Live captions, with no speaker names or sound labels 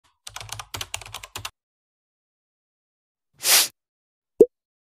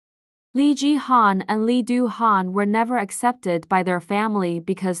Lee Ji-han and Lee Do-han were never accepted by their family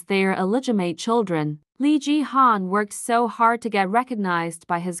because they are illegitimate children. Lee Ji-han worked so hard to get recognized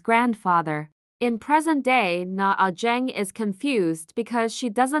by his grandfather. In present day, Ah Jeong is confused because she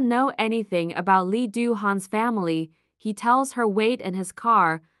doesn't know anything about Lee Do-han's family. He tells her wait in his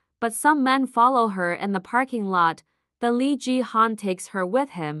car, but some men follow her in the parking lot. Then Lee Ji-han takes her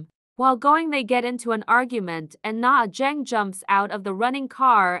with him. While going, they get into an argument, and Ah Jeong jumps out of the running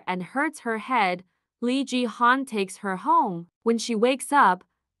car and hurts her head. Lee Ji-han takes her home. When she wakes up,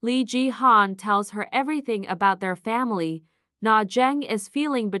 Lee Ji-han tells her everything about their family. Ah Jeong is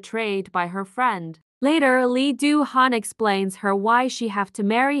feeling betrayed by her friend. Later, Lee Do-han explains her why she have to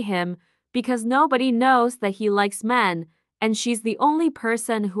marry him because nobody knows that he likes men, and she's the only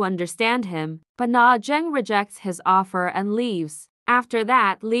person who understands him. But Ah Jeong rejects his offer and leaves. After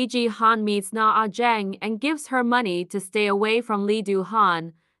that, Lee Ji-han meets Ah Jeong and gives her money to stay away from Lee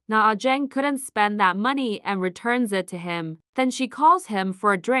Do-han. Ah Jeong couldn't spend that money and returns it to him. Then she calls him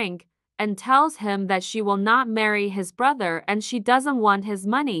for a drink and tells him that she will not marry his brother and she doesn't want his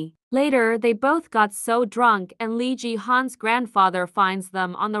money. Later, they both got so drunk and Lee Ji-han's grandfather finds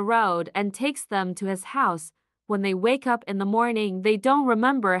them on the road and takes them to his house. When they wake up in the morning, they don't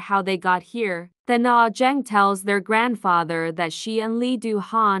remember how they got here. Then Ah Jeong tells their grandfather that she and Lee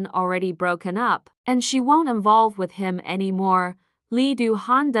Do-han already broken up, and she won't involve with him anymore. Lee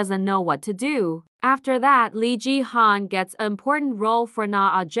Do-han doesn't know what to do. After that, Lee Ji-han gets an important role for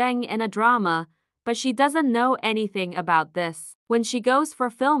Ah Jeong in a drama, but she doesn't know anything about this. When she goes for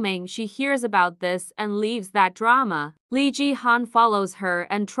filming, she hears about this and leaves that drama. Lee Ji-han follows her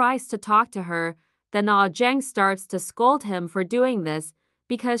and tries to talk to her. Then Ah Jeong starts to scold him for doing this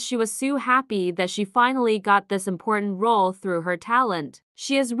because she was so happy that she finally got this important role through her talent.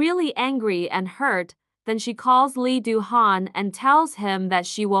 She is really angry and hurt. Then she calls Lee Do-han and tells him that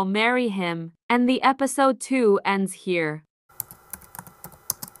she will marry him. And the episode 2 ends here.